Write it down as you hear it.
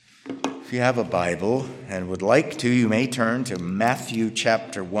If you have a Bible and would like to, you may turn to Matthew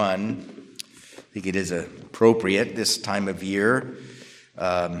chapter 1. I think it is appropriate this time of year.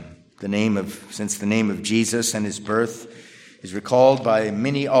 Since the name of Jesus and his birth is recalled by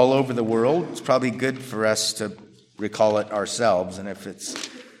many all over the world, it's probably good for us to recall it ourselves. And if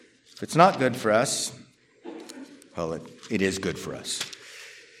it's not good for us, well, it is good for us.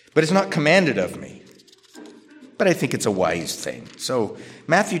 But it's not commanded of me. But I think it's a wise thing. So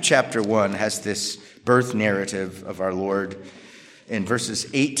Matthew chapter 1 has this birth narrative of our Lord. In verses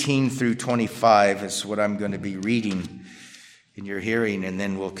 18 through 25 is what I'm going to be reading in your hearing, and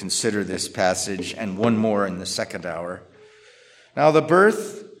then we'll consider this passage and one more in the second hour. Now the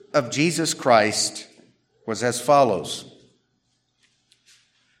birth of Jesus Christ was as follows.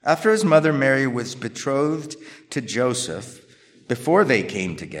 After his mother Mary was betrothed to Joseph, before they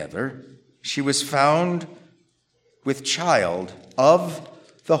came together, she was found with child of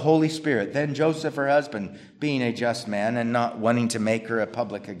the Holy Spirit. Then Joseph, her husband, being a just man and not wanting to make her a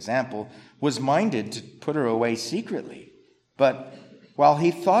public example, was minded to put her away secretly. But while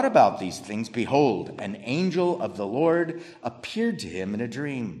he thought about these things, behold, an angel of the Lord appeared to him in a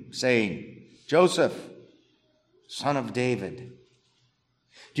dream, saying, Joseph, son of David,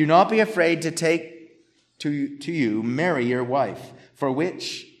 do not be afraid to take to you Mary your wife,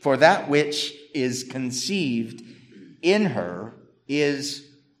 for that which is conceived in her is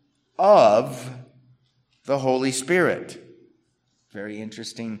of the Holy Spirit. Very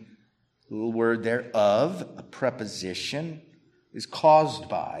interesting little word there, of, a preposition, is caused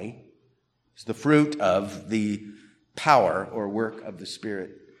by, is the fruit of the power or work of the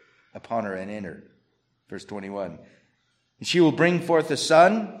Spirit upon her and in her. Verse 21. And she will bring forth a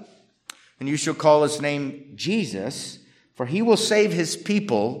son, and you shall call his name Jesus, for he will save his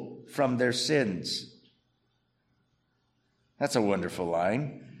people from their sins. That's a wonderful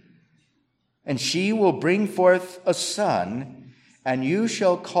line. And she will bring forth a son, and you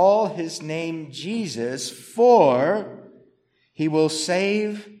shall call his name Jesus, for he will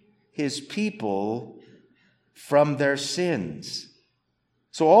save his people from their sins.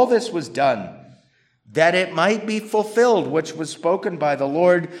 So all this was done that it might be fulfilled, which was spoken by the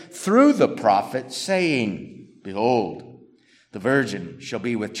Lord through the prophet, saying, Behold, the virgin shall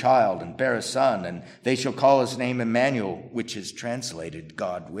be with child and bear a son, and they shall call his name Emmanuel, which is translated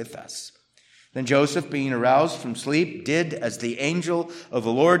God with us. Then Joseph, being aroused from sleep, did as the angel of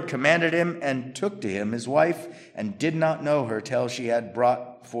the Lord commanded him, and took to him his wife, and did not know her till she had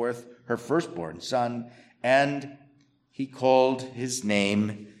brought forth her firstborn son, and he called his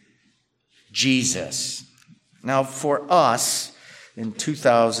name Jesus. Now for us in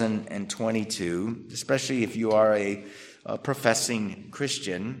 2022, especially if you are a professing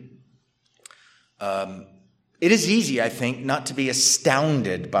Christian, it is easy, I think, not to be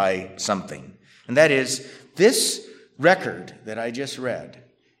astounded by something. And that is, this record that I just read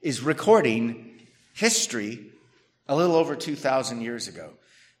is recording history a little over 2,000 years ago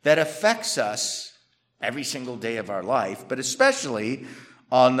that affects us every single day of our life, but especially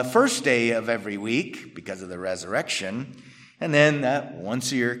on the first day of every week because of the resurrection, and then that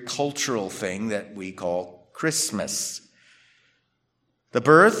once-a-year cultural thing that we call Christmas. The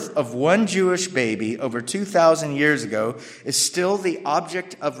birth of one Jewish baby over 2,000 years ago is still the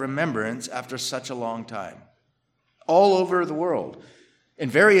object of remembrance after such a long time. All over the world, in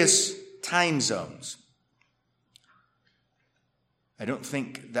various time zones. I don't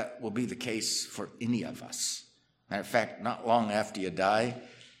think that will be the case for any of us. Matter of fact, not long after you die,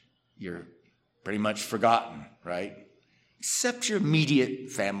 you're pretty much forgotten, right? Except your immediate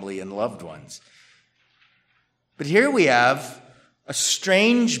family and loved ones. But here we have a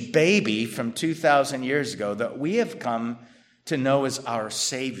strange baby from 2,000 years ago that we have come to know as our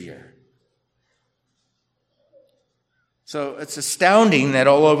Savior. So it's astounding that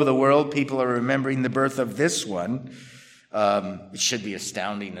all over the world people are remembering the birth of this one. It should be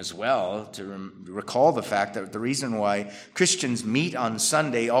astounding as well to recall the fact that the reason why Christians meet on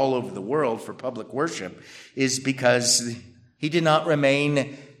Sunday all over the world for public worship is because he did not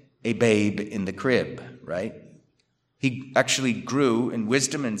remain a babe in the crib, right? He actually grew in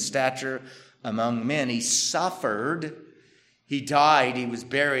wisdom and stature among men. He suffered. He died. He was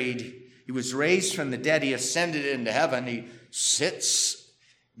buried. He was raised from the dead. He ascended into heaven. He sits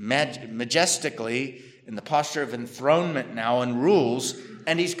majestically in the posture of enthronement now and rules,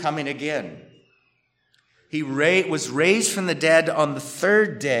 and he's coming again. He was raised from the dead on the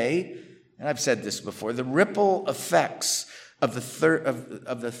third day, and I've said this before, the ripple effects of the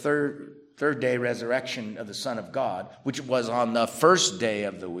third day resurrection of the Son of God, which was on the first day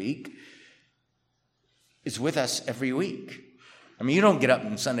of the week, is with us every week. I mean, you don't get up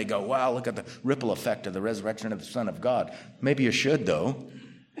on Sunday and go, wow, look at the ripple effect of the resurrection of the Son of God. Maybe you should, though.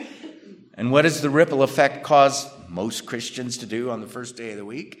 And what does the ripple effect cause most Christians to do on the first day of the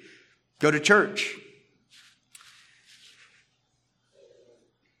week? Go to church.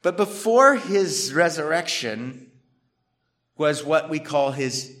 But before his resurrection was what we call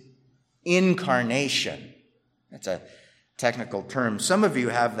his incarnation. That's a technical term. Some of you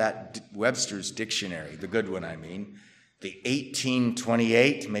have that Webster's dictionary, the good one, I mean, the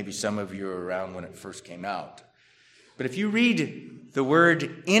 1828. Maybe some of you were around when it first came out. But if you read the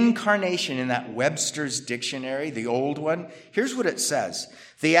word incarnation in that Webster's dictionary, the old one, here's what it says.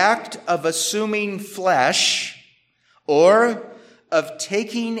 The act of assuming flesh or of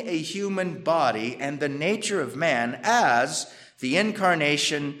taking a human body and the nature of man as the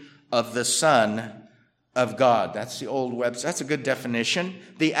incarnation of the Son of God. That's the old Webster. That's a good definition.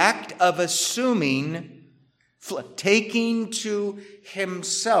 The act of assuming, taking to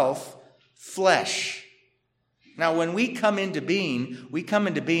himself flesh. Now, when we come into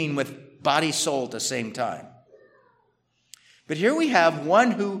being with body, soul at the same time. But here we have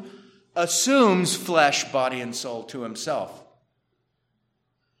one who assumes flesh, body, and soul to himself.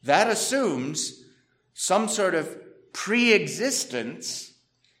 That assumes some sort of pre-existence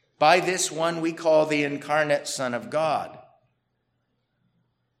by this one we call the incarnate Son of God.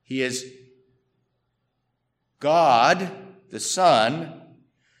 He is God, the Son,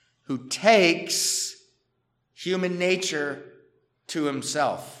 who takes human nature to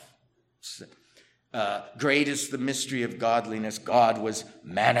himself. Great is the mystery of godliness. God was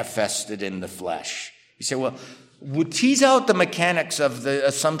manifested in the flesh. You say, well, we'll tease out the mechanics of the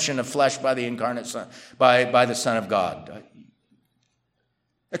assumption of flesh by the incarnate Son, by the Son of God.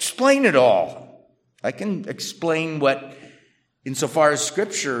 Explain it all. I can explain what, insofar as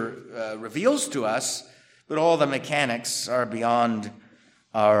Scripture reveals to us, but all the mechanics are beyond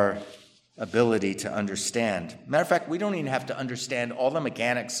our ability to understand. Matter of fact, we don't even have to understand all the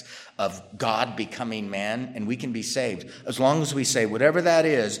mechanics of God becoming man, and we can be saved. As long as we say, whatever that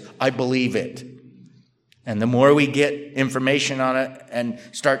is, I believe it. And the more we get information on it and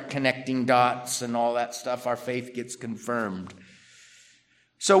start connecting dots and all that stuff, our faith gets confirmed.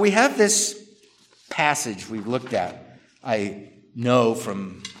 So we have this passage we've looked at. I know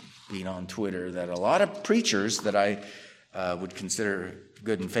from being on Twitter that a lot of preachers that I would consider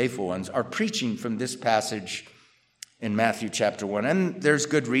good and faithful ones are preaching from this passage in Matthew chapter 1. And there's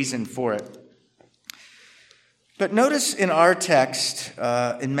good reason for it. But notice in our text,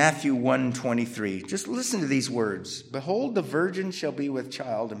 in Matthew 1:23, just listen to these words. Behold, the virgin shall be with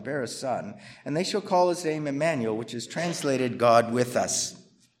child and bear a son, and they shall call his name Emmanuel, which is translated God with us.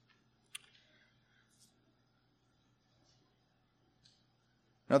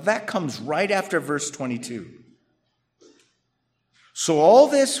 Now that comes right after verse 22. So all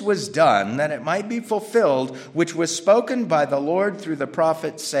this was done that it might be fulfilled, which was spoken by the Lord through the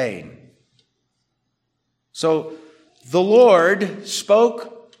prophet, saying. So the Lord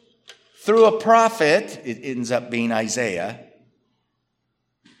spoke through a prophet, it ends up being Isaiah,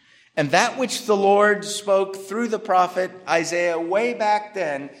 and that which the Lord spoke through the prophet Isaiah way back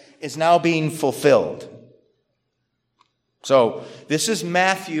then is now being fulfilled. So this is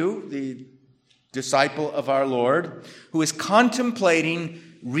Matthew, the disciple of our Lord, who is contemplating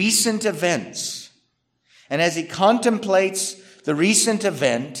recent events. And as he contemplates the recent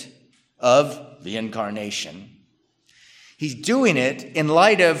event of the incarnation, he's doing it in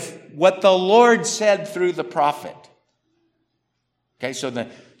light of what the Lord said through the prophet. Okay, so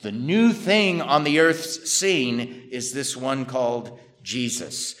the new thing on the earth's scene is this one called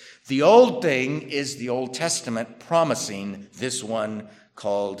Jesus. The old thing is the Old Testament promising this one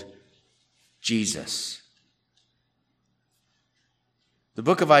called Jesus. The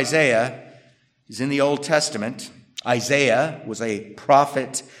book of Isaiah is in the Old Testament. Isaiah was a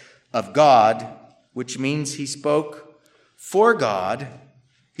prophet of God, which means he spoke for God.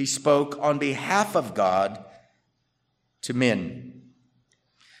 He spoke on behalf of God to men.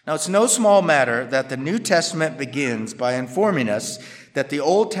 Now, it's no small matter that the New Testament begins by informing us that the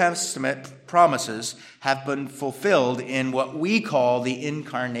Old Testament promises have been fulfilled in what we call the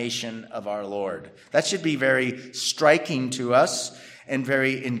incarnation of our Lord. That should be very striking to us and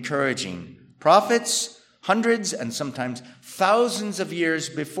very encouraging. Prophets, hundreds and sometimes thousands of years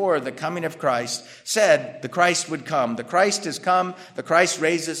before the coming of Christ, said the Christ would come. The Christ has come. The Christ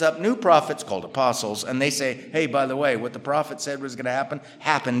raises up new prophets called apostles, and they say, hey, by the way, what the prophet said was going to happen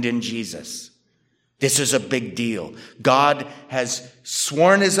happened in Jesus. This is a big deal. God has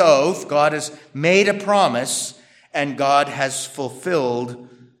sworn his oath. God has made a promise, and God has fulfilled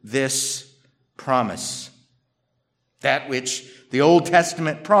this promise. That which The Old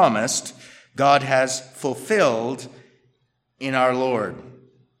Testament promised, God has fulfilled in our Lord.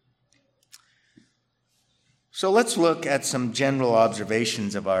 So let's look at some general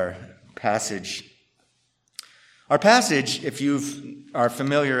observations of our passage. Our passage, if you are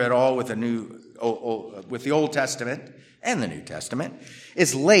familiar at all with the Old Testament and the New Testament,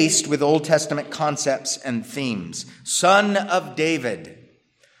 is laced with Old Testament concepts and themes. Son of David,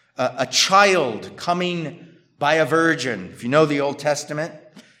 a child coming by a virgin. If you know the Old Testament,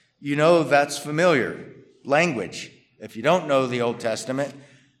 you know that's familiar language. If you don't know the Old Testament,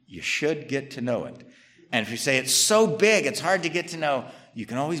 you should get to know it. And if you say it's so big, it's hard to get to know, you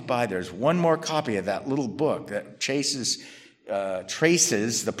can always buy, there's one more copy of that little book that traces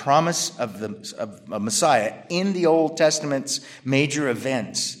the promise of a Messiah in the Old Testament's major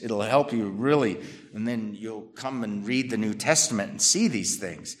events. It'll help you really, and then you'll come and read the New Testament and see these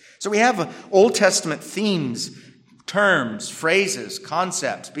things. So we have Old Testament themes, terms, phrases,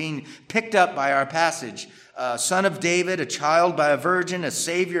 concepts being picked up by our passage. Son of David, a child by a virgin, a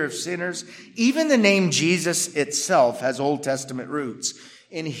savior of sinners. Even the name Jesus itself has Old Testament roots.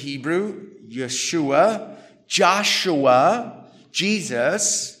 In Hebrew, Yeshua, Joshua,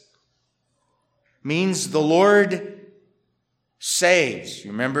 Jesus means the Lord saves.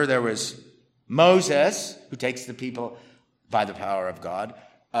 You remember there was Moses, who takes the people by the power of God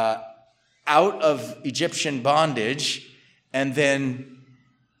out of Egyptian bondage and then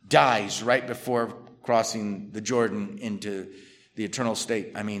dies right before crossing the Jordan into the eternal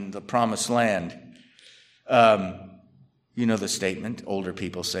state, the promised land. You know the statement, older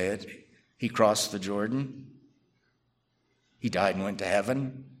people say it. He crossed the Jordan. He died and went to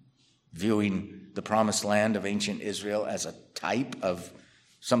heaven, viewing the promised land of ancient Israel as a type of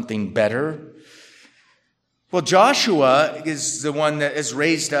something better. Well, Joshua is the one that is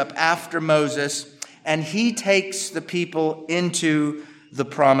raised up after Moses, and he takes the people into the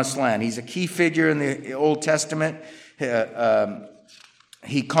promised land. He's a key figure in the Old Testament.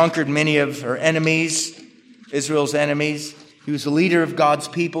 He conquered many of her enemies, Israel's enemies. He was the leader of God's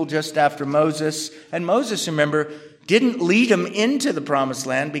people just after Moses. And Moses, remember, didn't lead him into the promised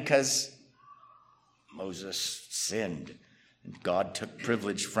land because Moses sinned. And God took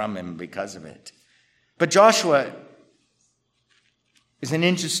privilege from him because of it. But Joshua is an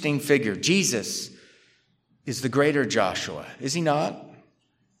interesting figure. Jesus is the greater Joshua, is he not?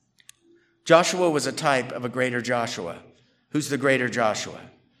 Joshua was a type of a greater Joshua. Who's the greater Joshua?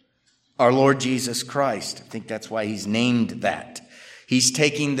 Our Lord Jesus Christ. I think that's why he's named that. He's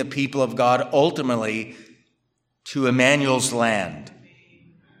taking the people of God ultimately to Emmanuel's land,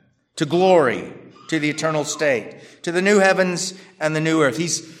 to glory, to the eternal state, to the new heavens and the new earth.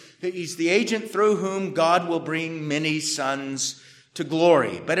 He's the agent through whom God will bring many sons to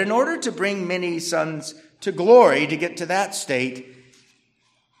glory. But in order to bring many sons to glory, to get to that state,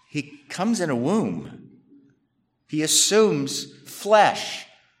 he comes in a womb. He assumes flesh,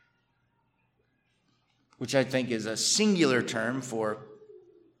 which I think is a singular term for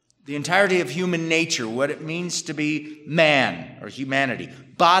the entirety of human nature, what it means to be man or humanity,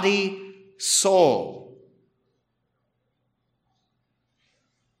 body, soul.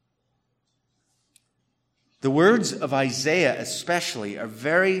 The words of Isaiah especially are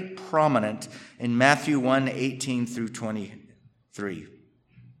very prominent in Matthew 1:18 through 23,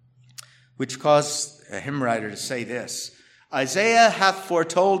 which caused a hymn writer to say this: Isaiah hath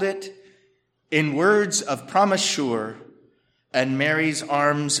foretold it in words of promise sure, and Mary's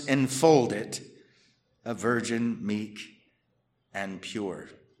arms enfold it, a virgin meek and pure.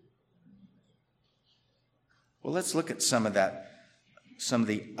 Well, let's look at some of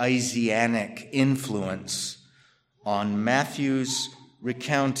the Isaianic influence on Matthew's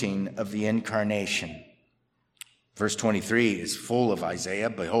recounting of the incarnation. Verse 23 is full of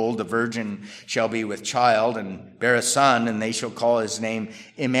Isaiah. Behold, the virgin shall be with child and bear a son, and they shall call his name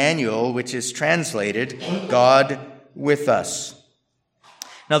Emmanuel, which is translated God with us.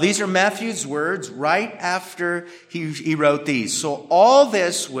 Now, these are Matthew's words right after he wrote these. So all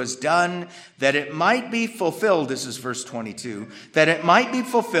this was done that it might be fulfilled. This is verse 22. That it might be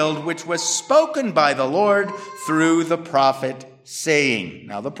fulfilled, which was spoken by the Lord through the prophet, saying.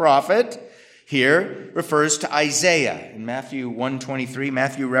 Now, the prophet here refers to Isaiah. In Matthew 1:23,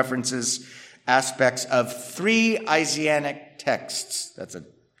 Matthew references aspects of 3 Isaianic texts. That's a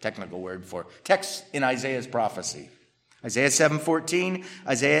technical word for texts in Isaiah's prophecy. Isaiah 7:14,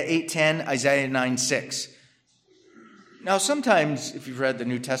 Isaiah 8:10, Isaiah 9:6. Now, sometimes, if you've read the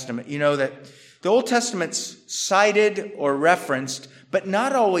New Testament, you know that the Old Testament's cited or referenced, but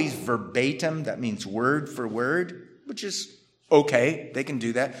not always verbatim. That means word for word, which is okay. They can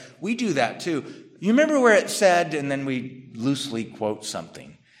do that. We do that too. You remember where it said, and then we loosely quote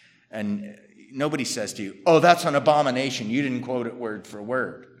something, and nobody says to you, oh, that's an abomination. You didn't quote it word for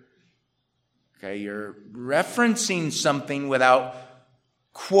word. Okay, you're referencing something without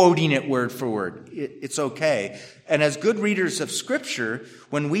quoting it word for word. It's okay. And as good readers of Scripture,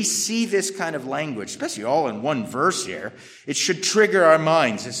 when we see this kind of language, especially all in one verse here, it should trigger our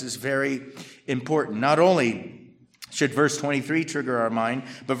minds. This is very important. Not only should verse 23 trigger our mind,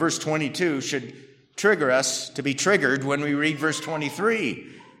 but verse 22 should trigger us to be triggered when we read verse 23.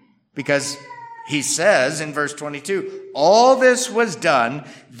 Because he says in verse 22, all this was done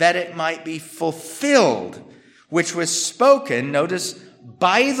that it might be fulfilled, which was spoken, notice,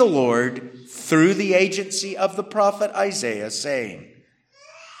 by the Lord through the agency of the prophet Isaiah, saying.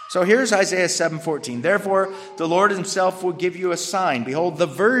 So here's Isaiah 7:14. Therefore, the Lord himself will give you a sign. Behold, the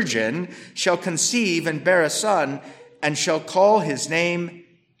virgin shall conceive and bear a son, and shall call his name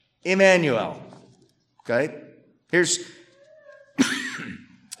Emmanuel. Okay? Here's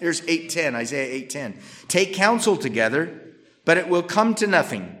 8:10, Isaiah 8:10. Take counsel together, but it will come to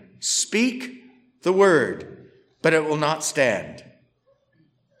nothing. Speak the word, but it will not stand.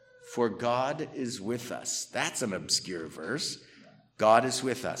 For God is with us. That's an obscure verse. God is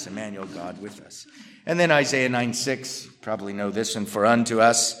with us. Emmanuel, God with us. And then Isaiah 9:6, probably know this one. For unto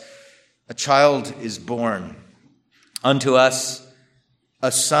us a child is born. Unto us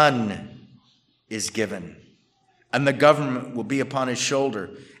a son is given. And the government will be upon his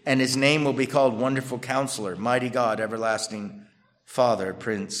shoulder. And his name will be called Wonderful Counselor, Mighty God, Everlasting Father,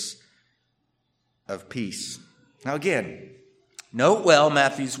 Prince of Peace. Now again, note well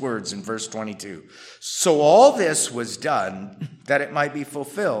Matthew's words in verse 22. So all this was done that it might be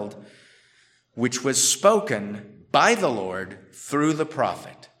fulfilled, which was spoken by the Lord through the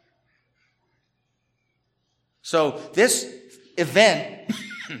prophet. So this event,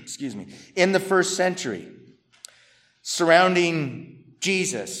 in the first century, surrounding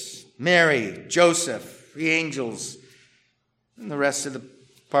Jesus, Mary, Joseph, the angels, and the rest of the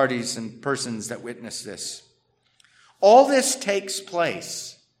parties and persons that witness this. All this takes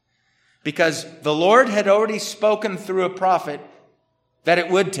place because the Lord had already spoken through a prophet that it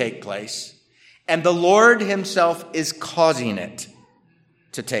would take place, and the Lord himself is causing it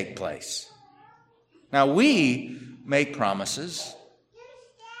to take place. Now, we make promises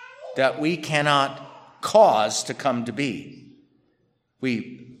that we cannot cause to come to be.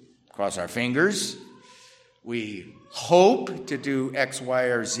 We cross our fingers. We hope to do X, Y,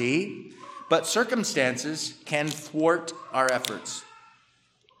 or Z. But circumstances can thwart our efforts.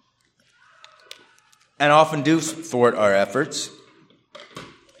 And often do thwart our efforts.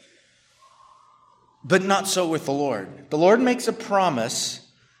 But not so with the Lord. The Lord makes a promise.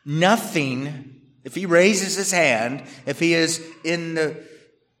 Nothing, if he raises his hand, if he is in the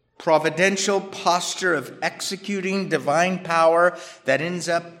providential posture of executing divine power that ends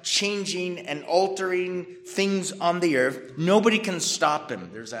up changing and altering things on the earth, nobody can stop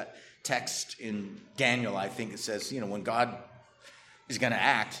him. There's that text in Daniel, I think it says, when God is going to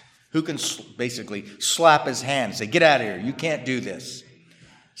act, who can basically slap his hand and say, get out of here, you can't do this.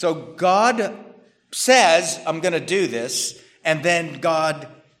 So God says, I'm going to do this, and then God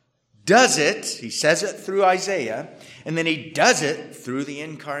does it. He says it through Isaiah, and then he does it through the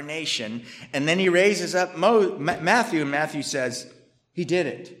incarnation, and then he raises up Matthew, and Matthew says, he did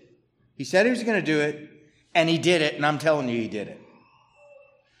it. He said he was going to do it, and he did it, and I'm telling you he did it.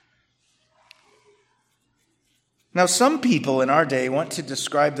 Now, some people in our day want to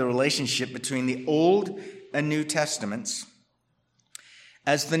describe the relationship between the Old and New Testaments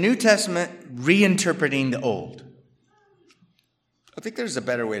as the New Testament reinterpreting the Old. I think there's a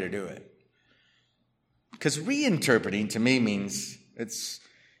better way to do it. Because reinterpreting to me means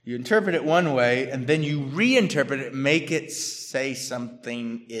you interpret it one way and then you reinterpret it, make it say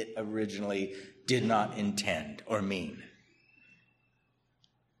something it originally did not intend or mean.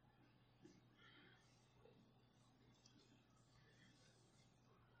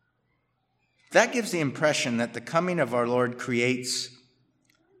 That gives the impression that the coming of our Lord creates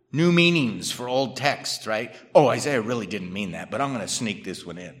new meanings for old texts, right? Oh, Isaiah really didn't mean that, but I'm going to sneak this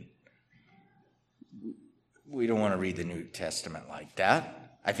one in. We don't want to read the New Testament like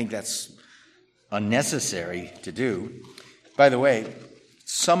that. I think that's unnecessary to do. By the way,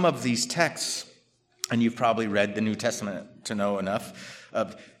 some of these texts, and you've probably read the New Testament to know enough,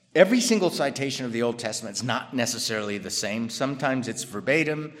 every single citation of the Old Testament is not necessarily the same. Sometimes it's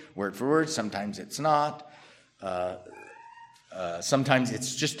verbatim, word for word. Sometimes it's not. Sometimes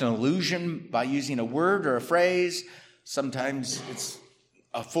it's just an allusion by using a word or a phrase. Sometimes it's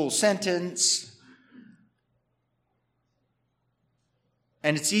a full sentence.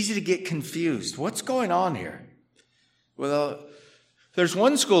 And it's easy to get confused. What's going on here? Well, there's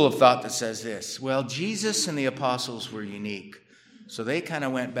one school of thought that says this. Well, Jesus and the apostles were unique. So they kind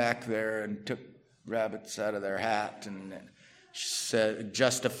of went back there and took rabbits out of their hat and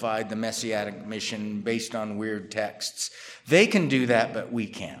justified the messianic mission based on weird texts. They can do that, but we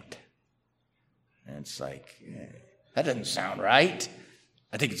can't. And it's like, that doesn't sound right.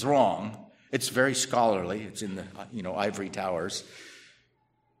 I think it's wrong. It's very scholarly. It's in the ivory towers.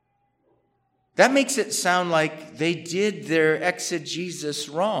 That makes it sound like they did their exegesis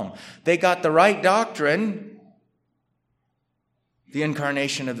wrong. They got the right doctrine, the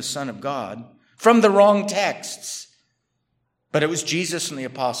incarnation of the Son of God, from the wrong texts. But it was Jesus and the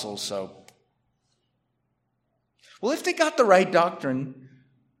apostles, so. Well, if they got the right doctrine,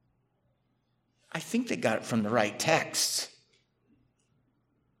 I think they got it from the right texts.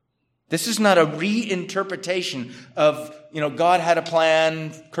 This is not a reinterpretation of, God had a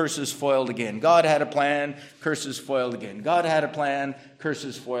plan, curses foiled again. God had a plan, curses foiled again. God had a plan,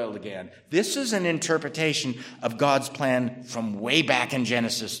 curses foiled again. This is an interpretation of God's plan from way back in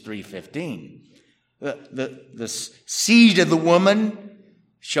Genesis 3:15. The seed of the woman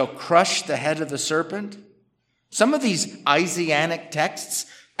shall crush the head of the serpent. Some of these Isaianic texts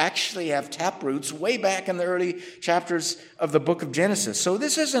actually have taproots way back in the early chapters of the book of Genesis. So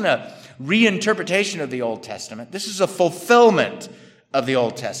this isn't a reinterpretation of the Old Testament. This is a fulfillment of the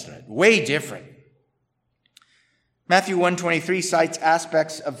Old Testament. Way different. Matthew 1:23 cites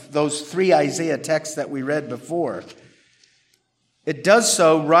aspects of those three Isaiah texts that we read before. It does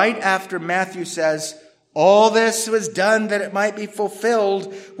so right after Matthew says, all this was done that it might be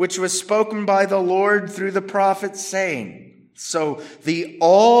fulfilled, which was spoken by the Lord through the prophet, saying. So the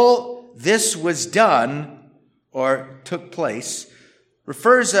all this was done, or took place,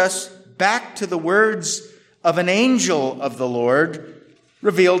 refers us back to the words of an angel of the Lord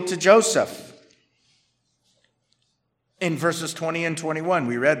revealed to Joseph. In verses 20 and 21,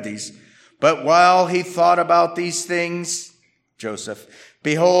 we read these. But while he thought about these things, Joseph,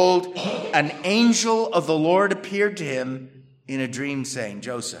 behold, an angel of the Lord appeared to him in a dream, saying,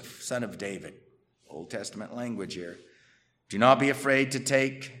 Joseph, son of David, Old Testament language here, do not be afraid to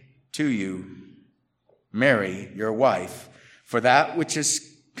take to you Mary, your wife, for that which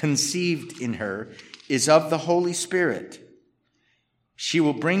is conceived in her is of the Holy Spirit. She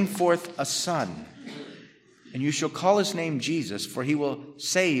will bring forth a son, and you shall call his name Jesus, for he will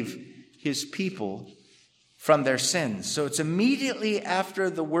save his people from their sins. So it's immediately after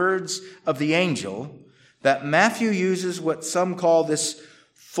the words of the angel that Matthew uses what some call this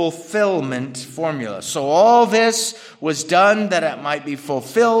fulfillment formula. So all this was done that it might be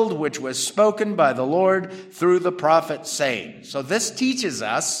fulfilled, which was spoken by the Lord through the prophet, saying. So this teaches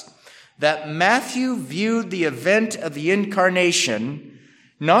us that Matthew viewed the event of the incarnation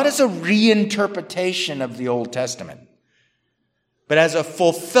not as a reinterpretation of the Old Testament, but as a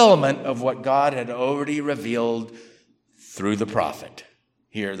fulfillment of what God had already revealed through the prophet.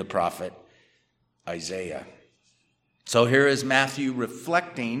 Here, the prophet Isaiah. So here is Matthew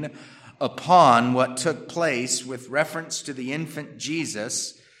reflecting upon what took place with reference to the infant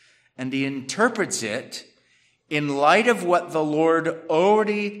Jesus, and he interprets it in light of what the Lord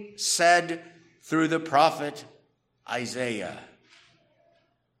already said through the prophet Isaiah.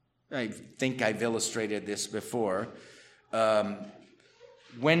 I think I've illustrated this before.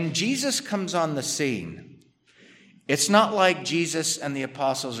 When Jesus comes on the scene, it's not like Jesus and the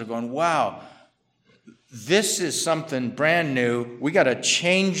apostles are going, wow, this is something brand new. We got to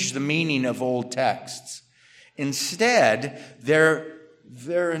change the meaning of old texts. Instead,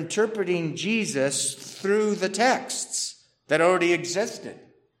 they're interpreting Jesus through the texts that already existed.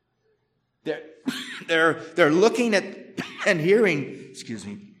 They're looking at and hearing, excuse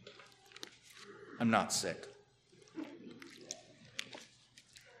me, I'm not sick.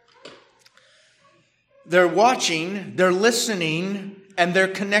 They're watching, they're listening, and they're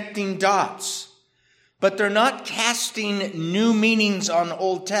connecting dots. But they're not casting new meanings on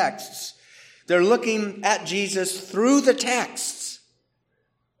old texts. They're looking at Jesus through the texts.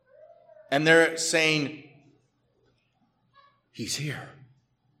 And they're saying, he's here.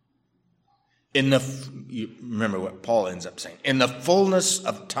 You remember what Paul ends up saying. In the fullness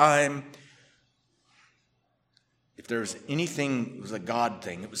of time, if there's anything, it was a God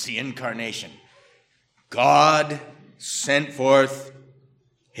thing, it was the incarnation. God sent forth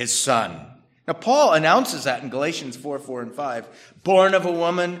his Son. Now, Paul announces that in Galatians 4 and 5. Born of a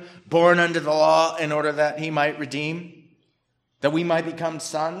woman, born under the law, in order that he might redeem, that we might become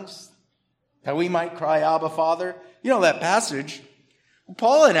sons, that we might cry, Abba, Father. You know that passage.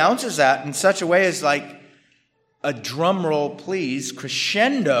 Paul announces that in such a way as like, a drum roll please,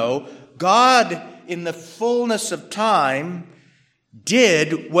 crescendo, God in the fullness of time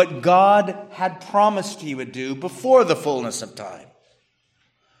did what God had promised he would do before the fullness of time.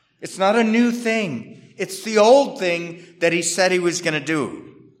 It's not a new thing. It's the old thing that he said he was going to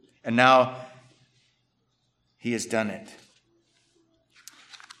do. And now he has done it.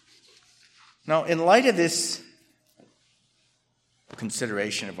 Now, in light of this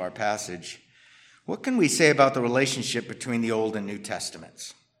consideration of our passage, what can we say about the relationship between the Old and New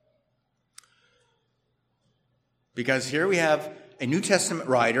Testaments? Because here we have a New Testament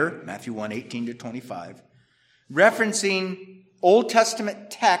writer, Matthew 1:18-25, referencing Old Testament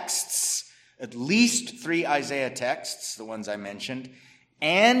texts, at least 3 Isaiah texts, the ones I mentioned,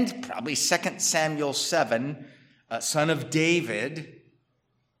 and probably 2 Samuel 7, son of David,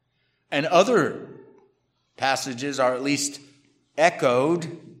 and other passages are at least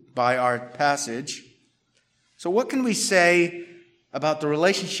echoed by our passage. So what can we say about the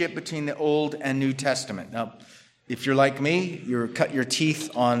relationship between the Old and New Testament? Now, if you're like me, you cut your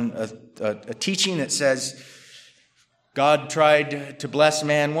teeth on a teaching that says God tried to bless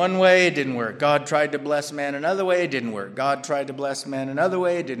man one way, it didn't work. God tried to bless man another way, it didn't work. God tried to bless man another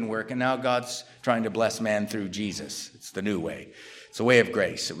way, it didn't work. And now God's trying to bless man through Jesus. It's the new way. It's a way of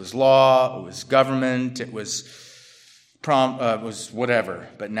grace. It was law, it was government, it was whatever,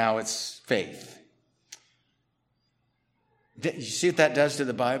 but now it's faith. You see what that does to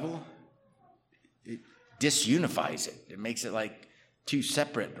the Bible? It disunifies it. It makes it like 2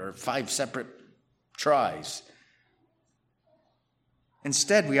 separate or 5 separate tries.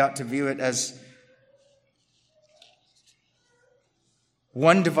 Instead, we ought to view it as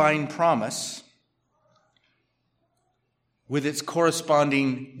one divine promise with its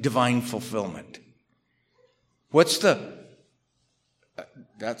corresponding divine fulfillment.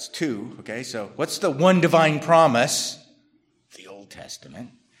 That's 2, okay? So what's the one divine promise? The Old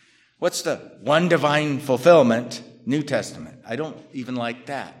Testament. What's the one divine fulfillment? New Testament. I don't even like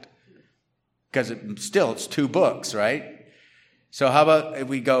that. Because it's 2 books, right? So how about if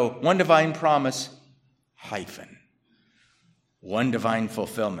we go one divine promise, hyphen. One divine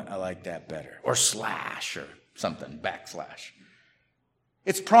fulfillment. I like that better. Or slash or something, backslash.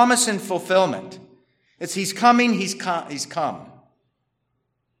 It's promise and fulfillment. It's he's coming, he's come.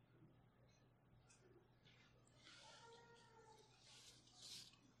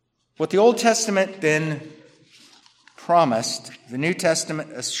 What the Old Testament then promised, the New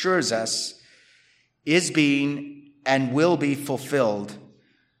Testament assures us, is being and will be fulfilled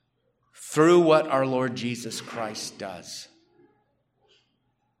through what our Lord Jesus Christ does.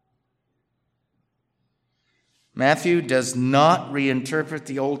 Matthew does not reinterpret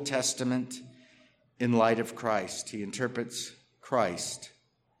the Old Testament in light of Christ. He interprets Christ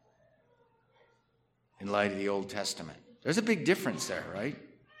in light of the Old Testament. There's a big difference there, right?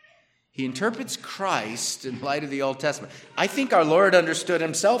 He interprets Christ in light of the Old Testament. I think our Lord understood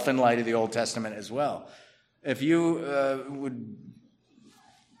himself in light of the Old Testament as well. If you would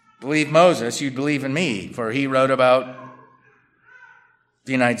believe Moses, you'd believe in me, for he wrote about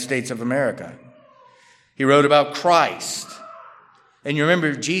the United States of America. He wrote about Christ. And you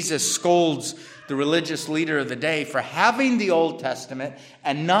remember Jesus scolds the religious leader of the day for having the Old Testament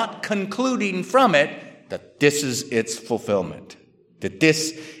and not concluding from it that this is its fulfillment. That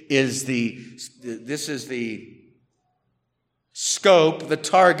this is the scope, the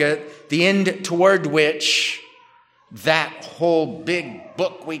target, the end toward which that whole big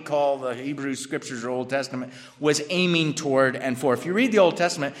book we call the Hebrew Scriptures or Old Testament was aiming toward and for. If you read the Old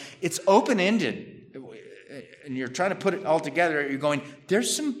Testament, it's open-ended. And you're trying to put it all together, you're going,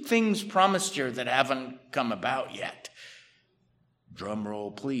 there's some things promised here that haven't come about yet. Drum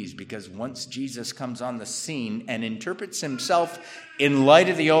roll, please, because once Jesus comes on the scene and interprets himself in light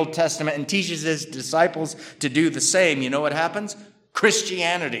of the Old Testament and teaches his disciples to do the same, you know what happens?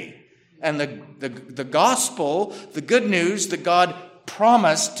 Christianity. And the gospel, the good news that God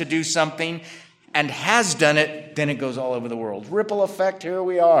promised to do something and has done it, then it goes all over the world. Ripple effect, here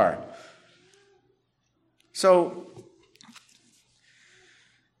we are. So,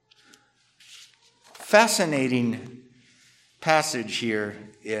 fascinating passage here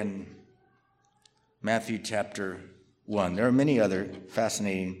in Matthew chapter 1. There are many other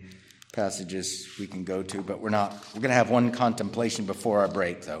fascinating passages we can go to, but we're going to have one contemplation before our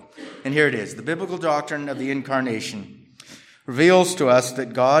break, though. And here it is. The biblical doctrine of the incarnation reveals to us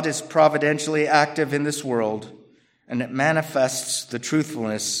that God is providentially active in this world, and it manifests the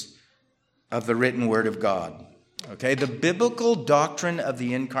truthfulness of the written word of God. Okay, the biblical doctrine of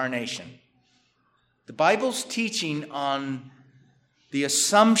the incarnation. The Bible's teaching on the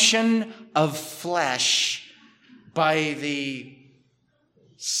assumption of flesh by the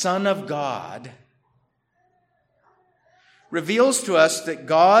Son of God reveals to us that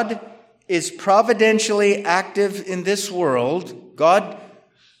God is providentially active in this world. God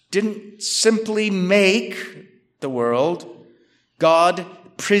didn't simply make the world. God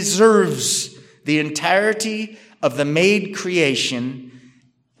preserves the entirety of the made creation.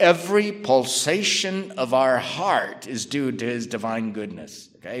 Every pulsation of our heart is due to his divine goodness.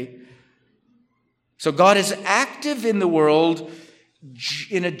 Okay? So God is active in the world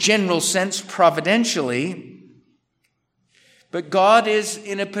in a general sense, providentially, but God is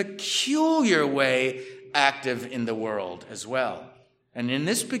in a peculiar way active in the world as well. And in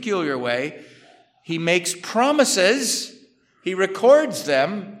this peculiar way, he makes promises, he records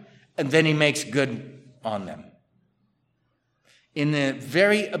them, and then he makes good on them. In the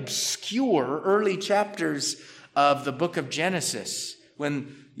very obscure early chapters of the book of Genesis,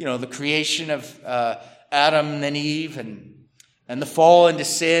 when, the creation of Adam and Eve and the fall into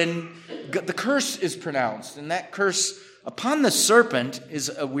sin, the curse is pronounced. And that curse upon the serpent is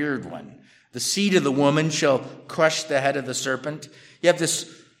a weird one. The seed of the woman shall crush the head of the serpent. You have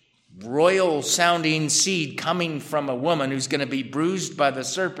this royal sounding seed coming from a woman who's going to be bruised by the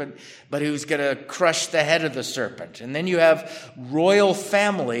serpent, but who's going to crush the head of the serpent. And then you have royal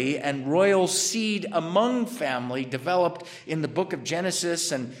family and royal seed among family developed in the book of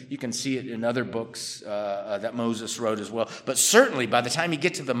Genesis, and you can see it in other books that Moses wrote as well. But certainly by the time you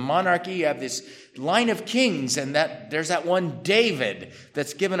get to the monarchy, you have this line of kings, and there's that one David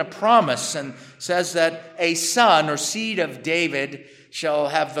that's given a promise and says that a son or seed of David shall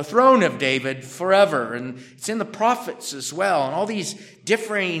have the throne of David forever. And it's in the prophets as well. And all these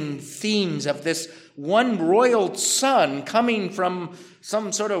differing themes of this one royal son coming from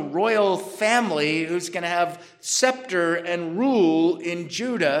some sort of royal family who's going to have scepter and rule in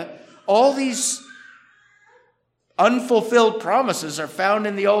Judah. All these unfulfilled promises are found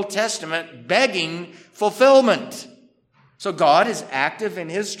in the Old Testament begging fulfillment. So God is active in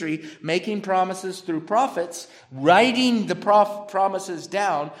history, making promises through prophets, writing the promises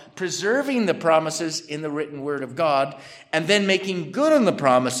down, preserving the promises in the written word of God, and then making good on the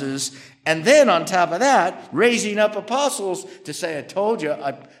promises, and then on top of that, raising up apostles to say, I told you,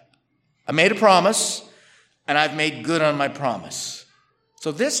 I made a promise, and I've made good on my promise.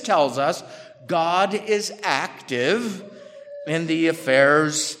 So this tells us God is active in the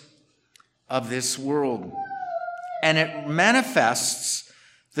affairs of this world. And it manifests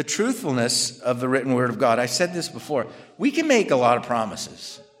the truthfulness of the written word of God. I said this before. We can make a lot of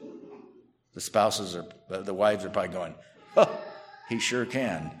promises. The wives are probably going, oh, he sure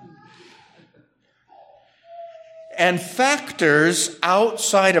can. And factors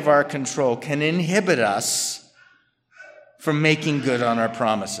outside of our control can inhibit us from making good on our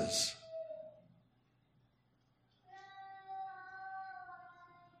promises.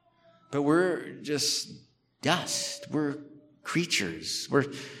 But we're just dust. We're creatures. We're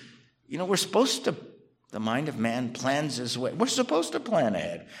supposed to, the mind of man plans his way. We're supposed to plan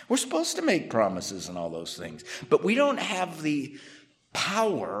ahead. We're supposed to make promises and all those things. But we don't have the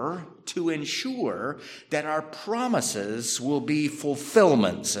power to ensure that our promises will be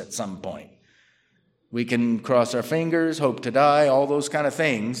fulfillments at some point. We can cross our fingers, hope to die, all those kind of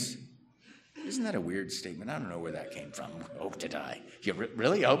things. Isn't that a weird statement? I don't know where that came from. Hope to die. You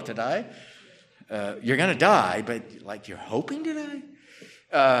really hope to die? You're going to die, but you're hoping to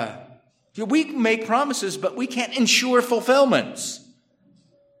die? We can make promises, but we can't ensure fulfillments.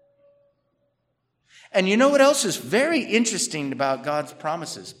 And you know what else is very interesting about God's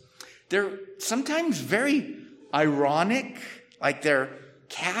promises? They're sometimes very ironic, like they're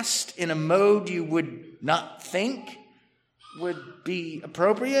cast in a mode you would not think would be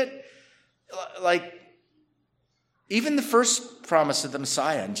appropriate. Like even the first promise of the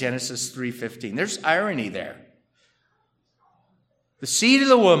Messiah in Genesis 3:15, there's irony there. The seed of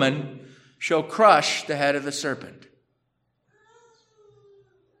the woman shall crush the head of the serpent.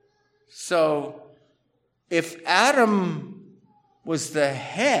 So if Adam was the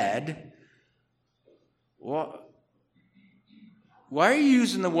head, why are you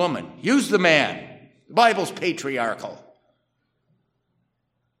using the woman? Use the man. The Bible's patriarchal.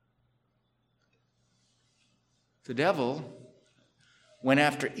 The devil went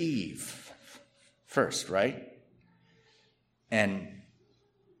after Eve first, right? And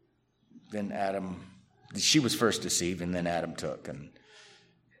then she was first deceived, and then Adam took.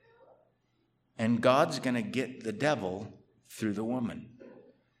 And God's going to get the devil through the woman.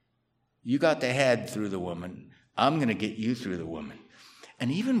 You got the head through the woman. I'm going to get you through the woman.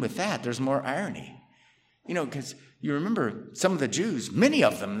 And even with that, there's more irony. Because you remember some of the Jews, many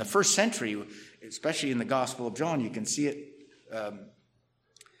of them in the first century, especially in the Gospel of John, you can see it.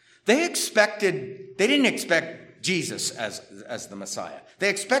 They didn't expect Jesus as the Messiah. They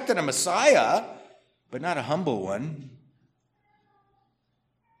expected a Messiah, but not a humble one.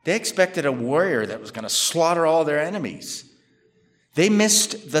 They expected a warrior that was going to slaughter all their enemies. They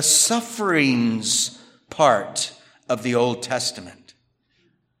missed the sufferings part of the Old Testament.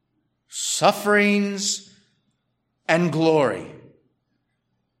 Sufferings and glory.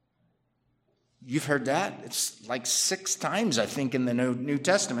 You've heard that? It's like 6 times, I think, in the New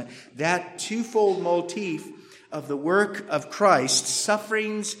Testament. That twofold motif of the work of Christ,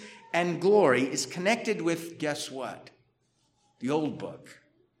 sufferings and glory, is connected with, guess what? The Old Book.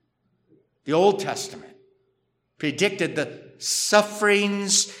 The Old Testament predicted the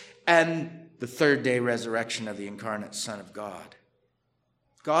sufferings and the third-day resurrection of the incarnate Son of God.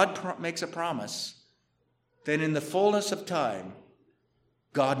 God makes a promise. Then in the fullness of time,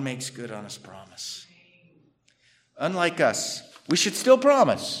 God makes good on his promise. Unlike us, we should still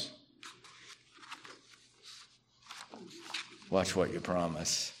promise. Watch what you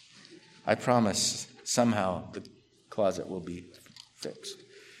promise. I promise somehow the closet will be fixed.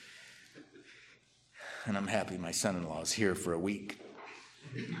 And I'm happy my son-in-law is here for a week.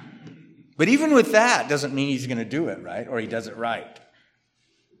 But even with that, doesn't mean he's going to do it right, or he does it right.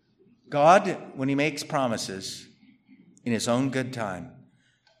 God, when he makes promises in his own good time,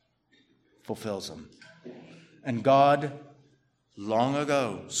 fulfills them. And God, long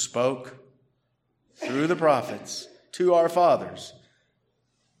ago, spoke through the prophets to our fathers.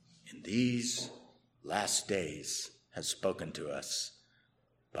 In these last days has spoken to us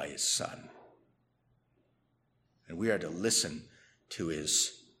by his Son. And we are to listen to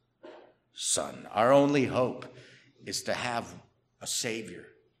his Son. Our only hope is to have a Savior.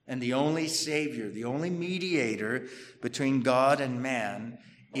 And the only Savior, the only mediator between God and man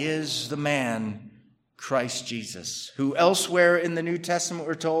is the man, Christ Jesus, who elsewhere in the New Testament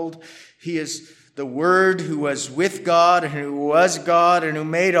we're told he is the Word who was with God and who was God and who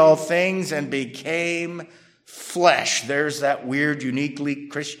made all things and became flesh. There's that weird, uniquely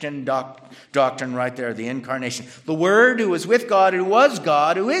Christian doctrine right there, the incarnation. The Word who was with God, who was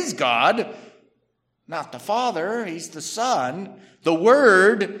God, who is God, not the Father, he's the Son. The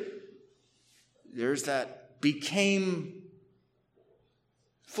Word, there's that became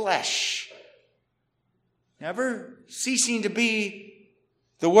flesh. Never ceasing to be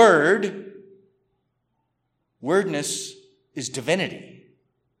the Word. Wordness is divinity.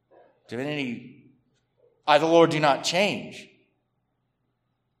 Divinity, I, the Lord, do not change.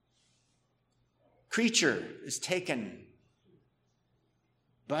 Creature is taken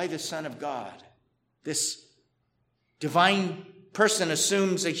by the Son of God. This divine person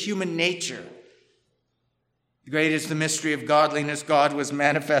assumes a human nature. Great is the mystery of godliness. God was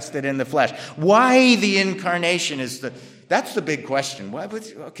manifested in the flesh. Why the incarnation that's the big question.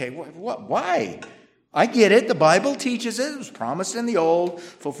 Why? I get it. The Bible teaches it. It was promised in the Old,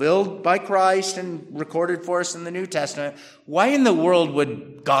 fulfilled by Christ and recorded for us in the New Testament. Why in the world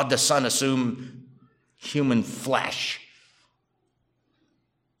would God the Son assume human flesh?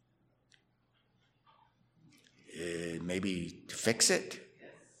 Maybe to fix it.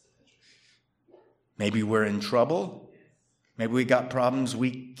 Maybe we're in trouble. Maybe we got problems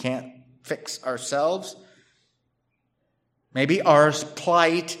we can't fix ourselves. Maybe our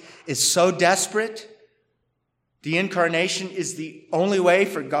plight is so desperate. The incarnation is the only way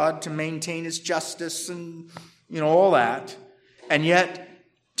for God to maintain his justice and, all that. And yet,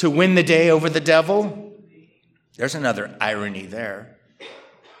 to win the day over the devil, there's another irony there.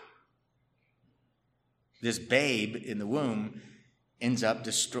 This babe in the womb ends up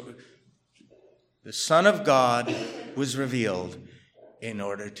destroyed. The Son of God was revealed in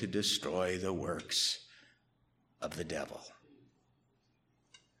order to destroy the works of the devil.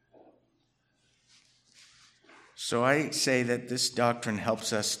 So I say that this doctrine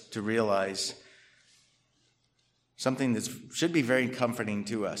helps us to realize something that should be very comforting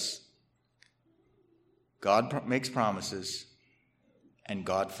to us. God makes promises, and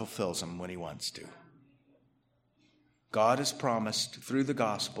God fulfills them when he wants to. God has promised through the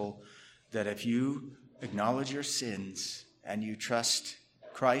gospel that if you acknowledge your sins and you trust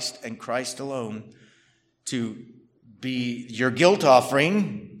Christ and Christ alone to be your guilt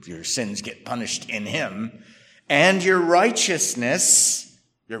offering, your sins get punished in him, and your righteousness,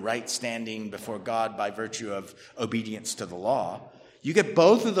 your right standing before God by virtue of obedience to the law, you get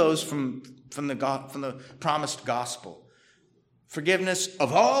both of those from the promised gospel. Forgiveness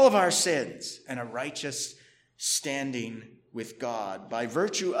of all of our sins and a righteous standing with God by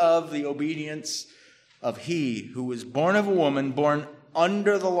virtue of the obedience of he who was born of a woman, born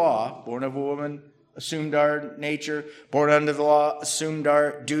under the law, born of a woman, assumed our nature, born under the law, assumed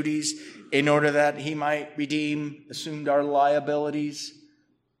our duties, in order that he might redeem, assumed our liabilities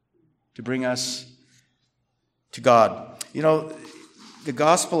to bring us to God. You know, the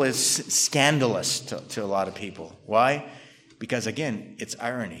gospel is scandalous to a lot of people. Why? Because, again, it's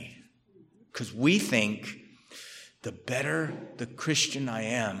irony. Because we think the better the Christian I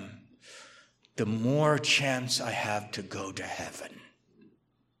am, the more chance I have to go to heaven.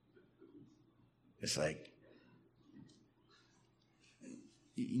 It's like,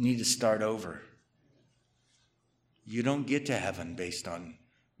 you need to start over. You don't get to heaven based on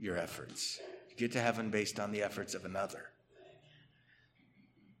your efforts. You get to heaven based on the efforts of another.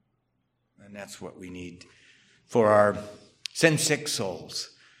 And that's what we need for our sin-sick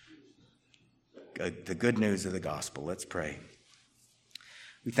souls. The good news of the gospel. Let's pray.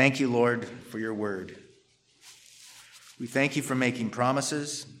 We thank you, Lord, for your word. We thank you for making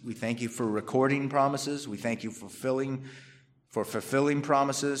promises. We thank you for recording promises. We thank you for fulfilling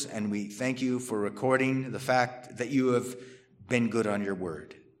promises. And we thank you for recording the fact that you have been good on your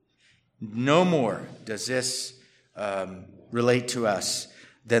word. No more does this relate to us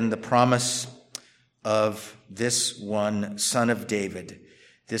than the promise of this one Son of David,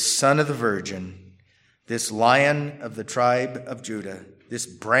 this Son of the Virgin, this Lion of the tribe of Judah, this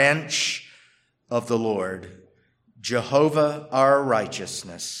branch of the Lord, Jehovah our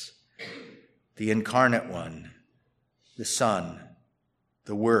righteousness, the incarnate one, the Son,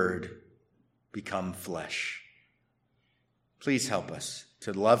 the Word, become flesh. Please help us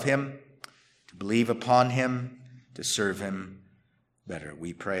to love him, to believe upon him, to serve him better.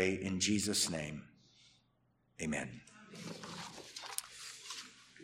 We pray in Jesus' name. Amen.